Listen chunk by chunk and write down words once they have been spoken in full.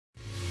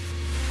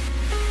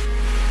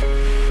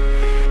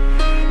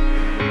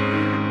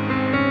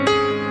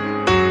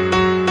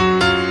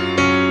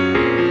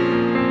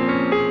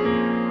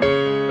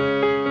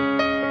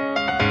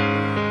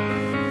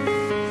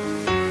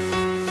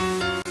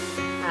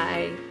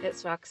Hi,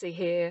 it's Roxy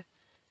here,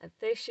 and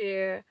this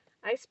year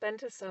I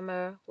spent a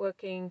summer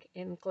working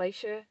in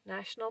Glacier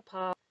National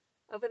Park.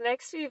 Over the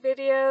next few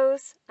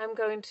videos, I'm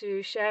going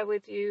to share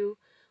with you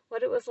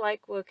what it was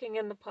like working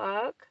in the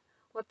park,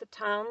 what the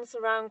towns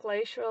around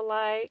Glacier are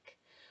like.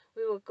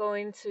 We were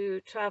going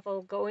to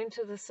travel Going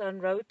to the Sun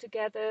Road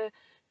together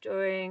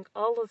during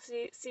all the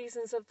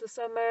seasons of the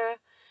summer,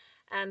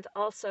 and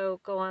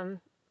also go on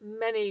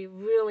many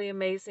really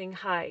amazing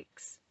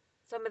hikes.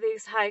 Some of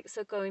these hikes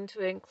are going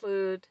to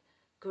include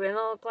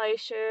Grinnell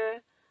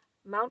Glacier,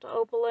 Mount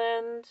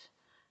Oberlin,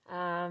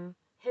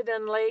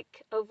 Hidden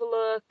Lake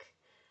Overlook,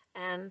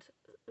 and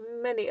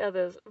many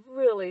others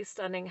really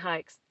stunning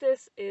hikes.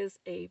 This is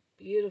a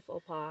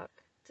beautiful park.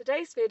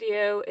 Today's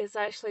video is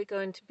actually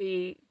going to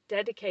be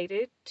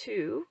dedicated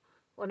to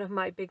one of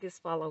my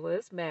biggest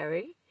followers,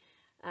 Mary.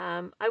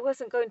 I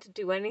wasn't going to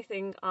do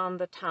anything on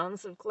the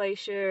towns of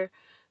Glacier,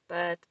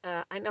 but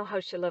I know how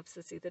she loves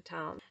to see the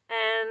town.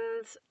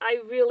 And I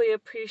really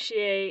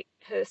appreciate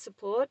her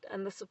support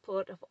and the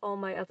support of all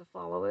my other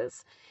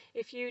followers.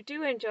 If you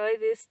do enjoy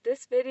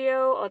this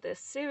video or this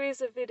series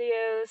of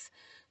videos,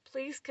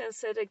 please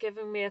consider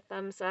giving me a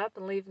thumbs up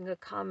and leaving a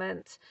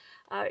comment.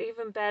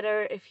 Even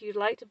better, if you'd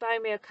like to buy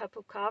me a cup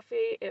of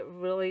coffee, it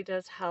really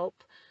does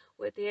help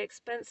with the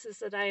expenses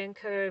that I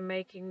incur in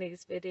making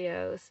these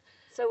videos.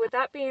 So with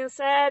that being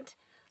said,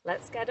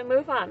 let's get a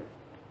move on.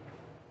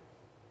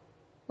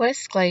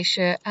 West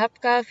Glacier,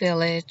 Apgar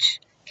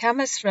Village,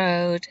 Camas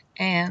Road,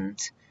 and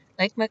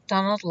Lake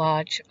McDonald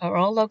Lodge are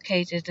all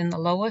located in the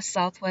lower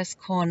southwest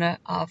corner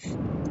of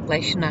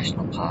Glacier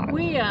National Park.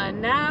 We are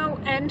now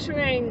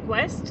entering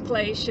West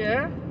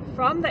Glacier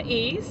from the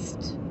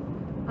east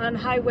on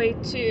Highway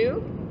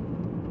 2.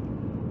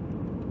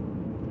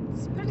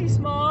 It's pretty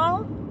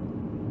small.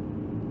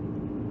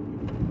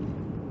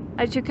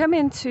 As you come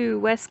into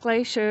West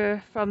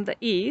Glacier from the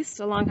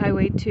east along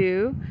Highway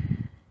 2,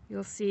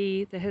 you'll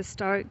see the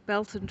historic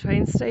Belton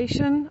train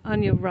station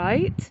on your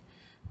right.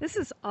 This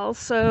is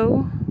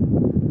also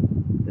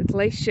the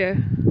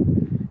Glacier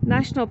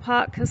National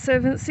Park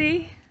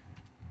Conservancy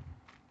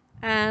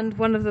and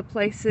one of the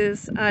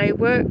places I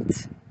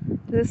worked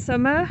this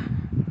summer.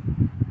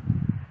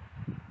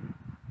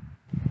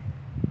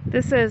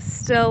 This is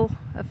still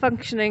a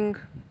functioning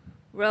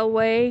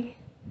railway,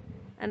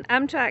 and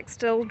Amtrak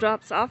still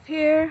drops off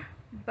here,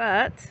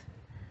 but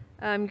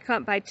you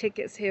can't buy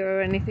tickets here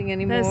or anything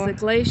anymore. There's the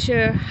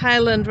Glacier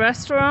Highland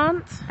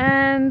Restaurant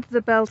and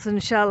the Belton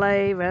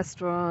Chalet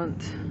Restaurant.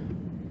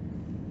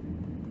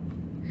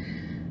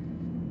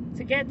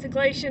 To get to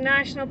Glacier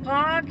National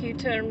Park, you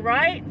turn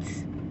right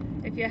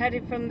if you're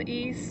headed from the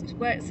east,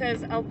 where it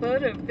says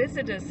Alberta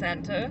Visitor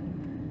Center,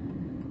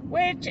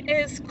 which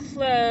is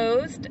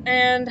closed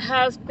and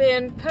has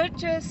been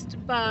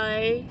purchased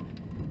by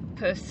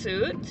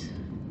Pursuit,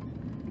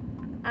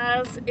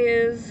 as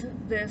is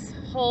this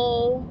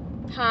whole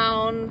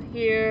town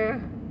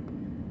here.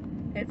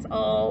 It's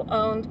all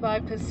owned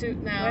by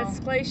Pursuit now.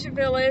 West Glacier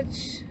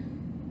Village,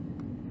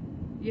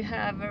 you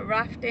have a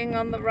rafting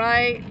on the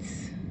right,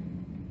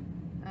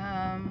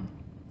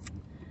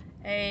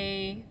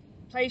 a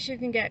place you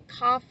can get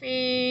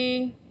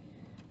coffee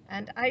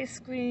and ice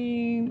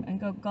cream and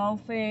go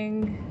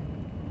golfing.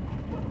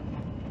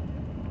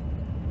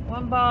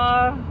 One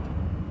bar.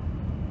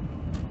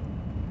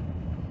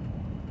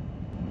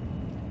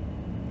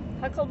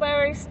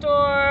 Huckleberry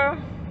store,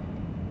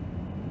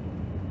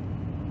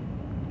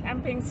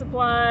 camping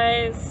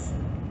supplies.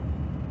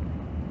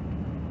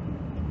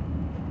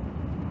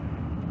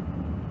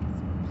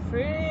 That's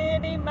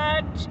pretty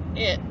much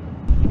it.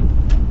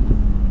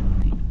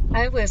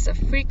 I was a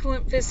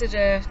frequent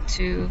visitor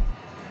to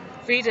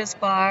Frida's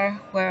Bar,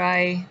 where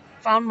I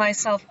found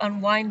myself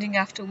unwinding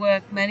after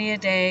work many a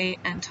day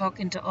and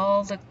talking to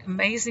all the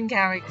amazing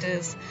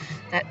characters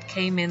that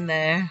came in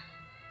there.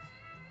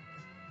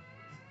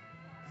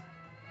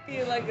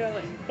 You like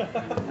going?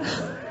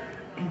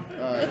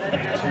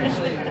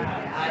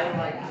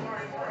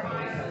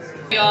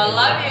 We all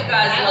love you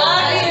guys. I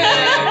love you.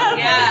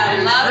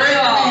 Yeah, love you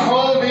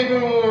all. Home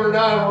even when we're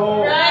not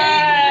home. Right.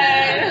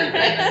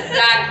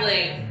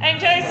 Exactly.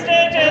 Enjoy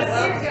Sturgis.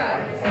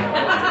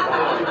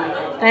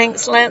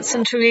 Thanks, Lance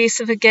and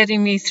Teresa, for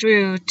getting me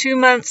through 2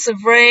 months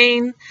of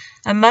rain,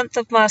 a month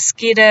of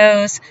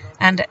mosquitoes,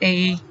 and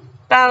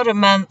about a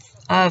month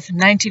of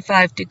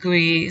 95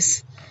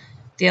 degrees.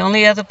 The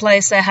only other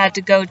place I had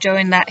to go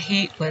during that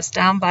heat was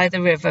down by the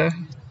river.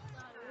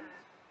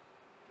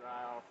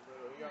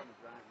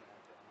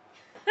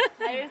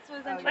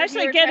 I'm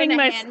actually getting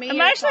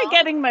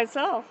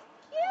myself.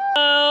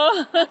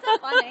 Oh. That's a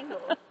fun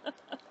angle.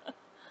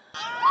 I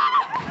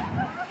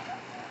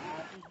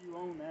think you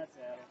own that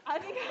saddle. I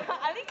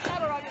think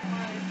saddle rock is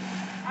mine.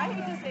 I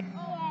hate to say.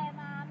 Yeah,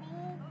 mommy.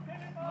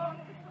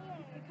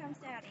 Here comes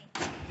daddy.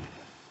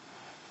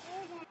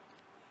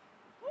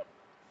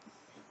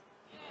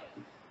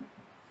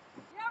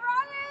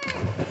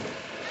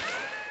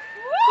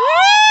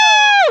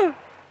 Woo!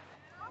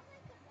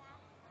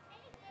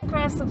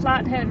 Across the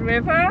Flathead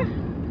River.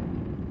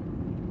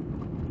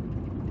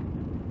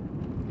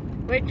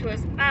 which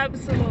was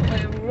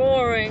absolutely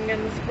roaring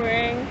in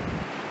spring.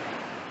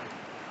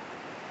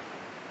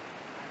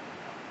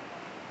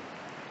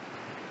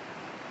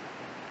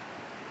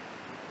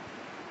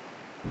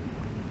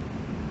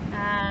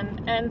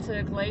 And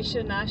enter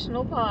Glacier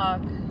National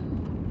Park.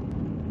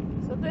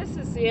 So this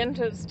is the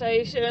entrance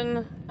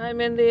station. I'm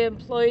in the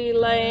employee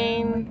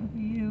lane. Look at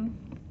you.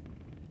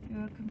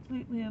 You're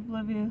completely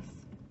oblivious.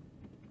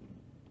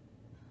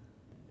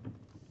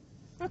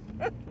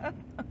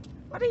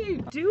 What are you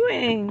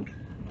doing?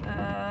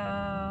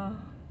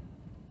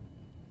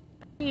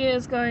 He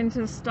is going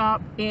to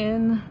stop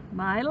in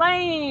my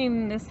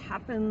lane. This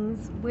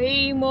happens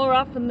way more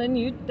often than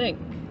you'd think.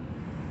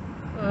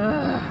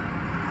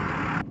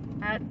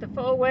 At the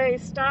four-way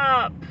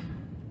stop.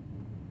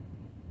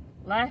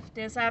 Left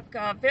is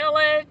Apgar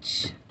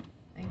Village.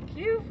 Thank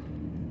you.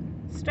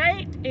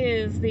 Straight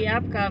is the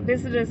Apgar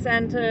Visitor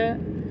Center,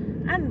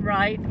 and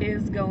right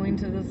is going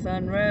to the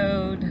Sun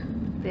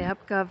Road. The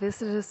Apgar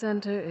Visitor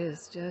Center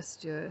is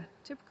just your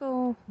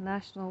typical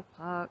national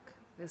park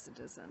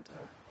visitor center.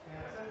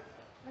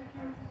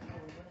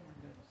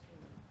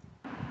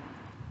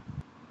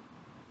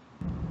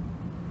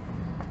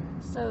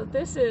 So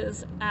this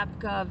is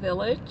Apgar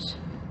Village.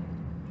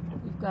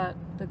 We've got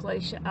the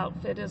Glacier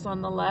Outfitters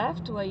on the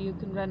left, where you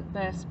can rent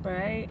bear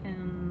spray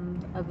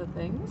and other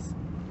things.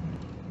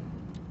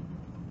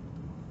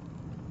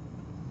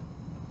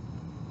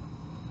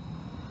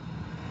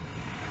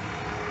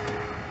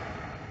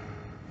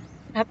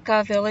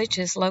 Apgar Village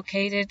is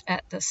located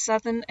at the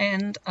southern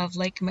end of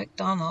Lake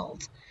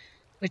McDonald,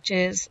 which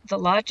is the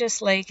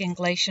largest lake in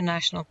Glacier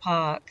National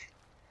Park.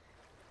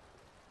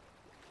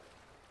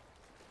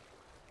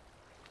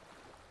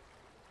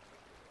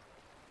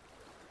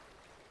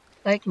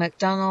 Lake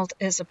McDonald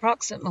is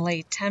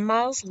approximately 10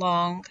 miles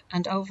long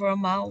and over a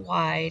mile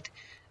wide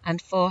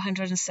and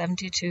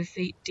 472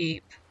 feet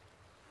deep.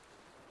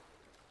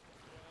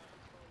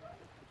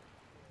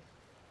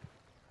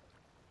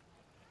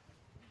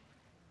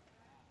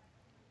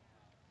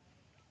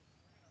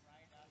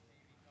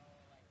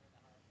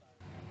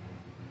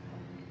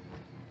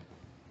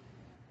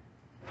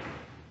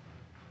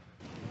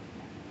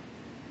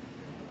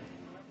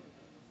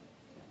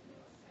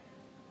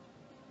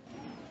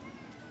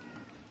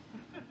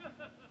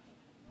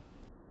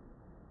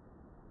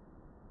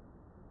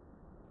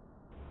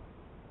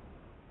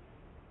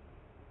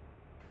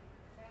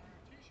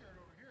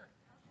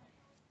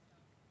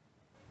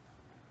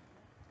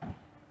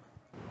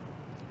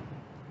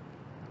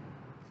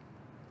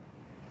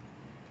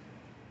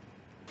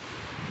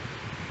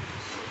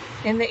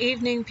 In the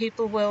evening,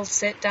 people will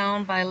sit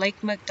down by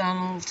Lake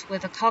McDonald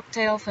with a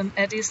cocktail from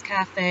Eddie's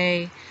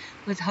Cafe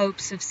with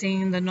hopes of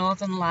seeing the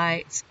northern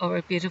lights or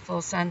a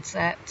beautiful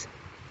sunset.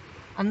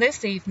 On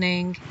this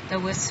evening, there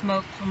was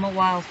smoke from a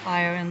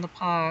wildfire in the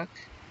park.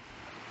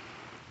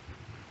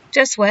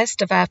 Just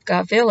west of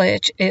Apgar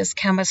Village is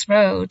Camas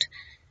Road,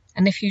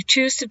 and if you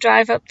choose to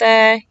drive up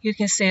there, you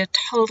can see a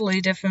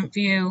totally different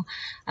view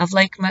of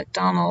Lake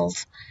McDonald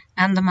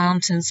and the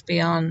mountains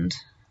beyond.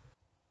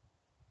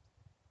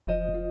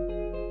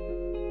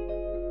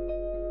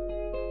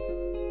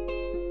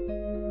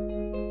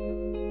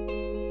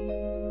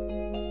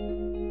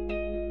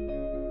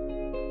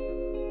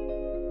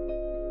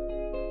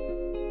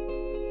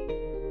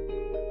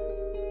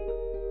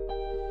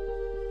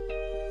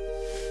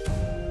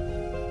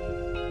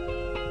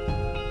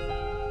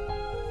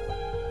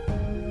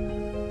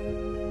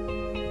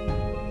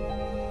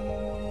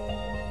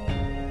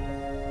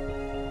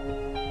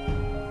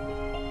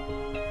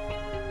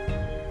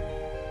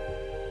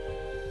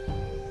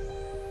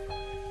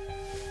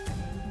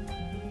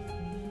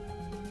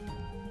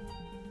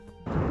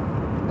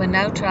 We're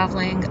now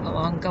traveling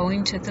along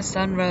Going to the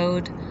Sun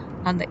Road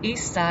on the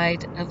east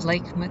side of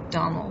Lake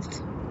McDonald.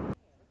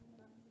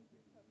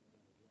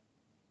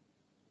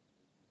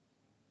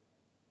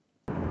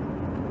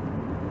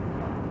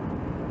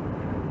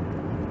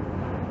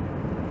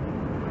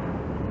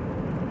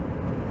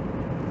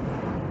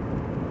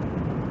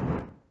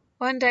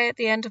 One day at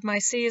the end of my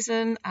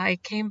season, I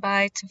came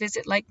by to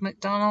visit Lake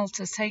McDonald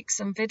to take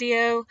some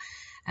video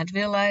and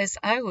realized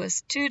I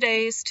was 2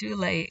 days too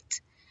late.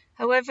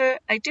 However,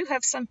 I do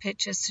have some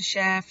pictures to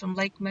share from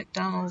Lake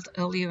McDonald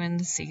earlier in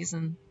the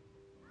season.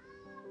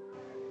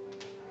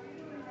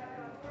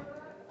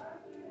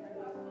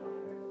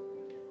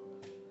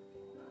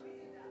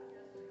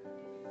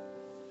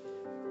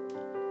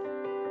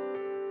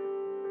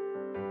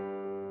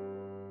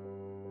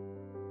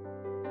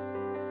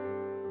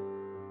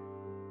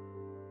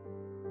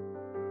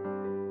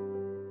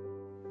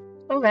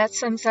 Well, that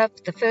sums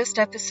up the first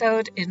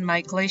episode in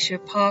my Glacier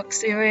Park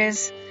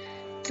series.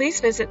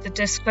 Please visit the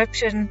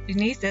description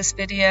beneath this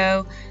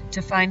video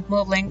to find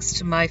more links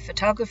to my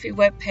photography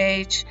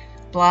webpage,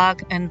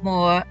 blog, and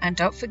more. And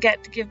don't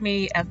forget to give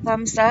me a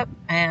thumbs up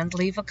and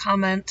leave a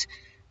comment,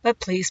 but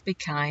please be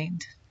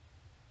kind.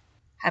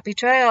 Happy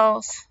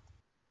trails!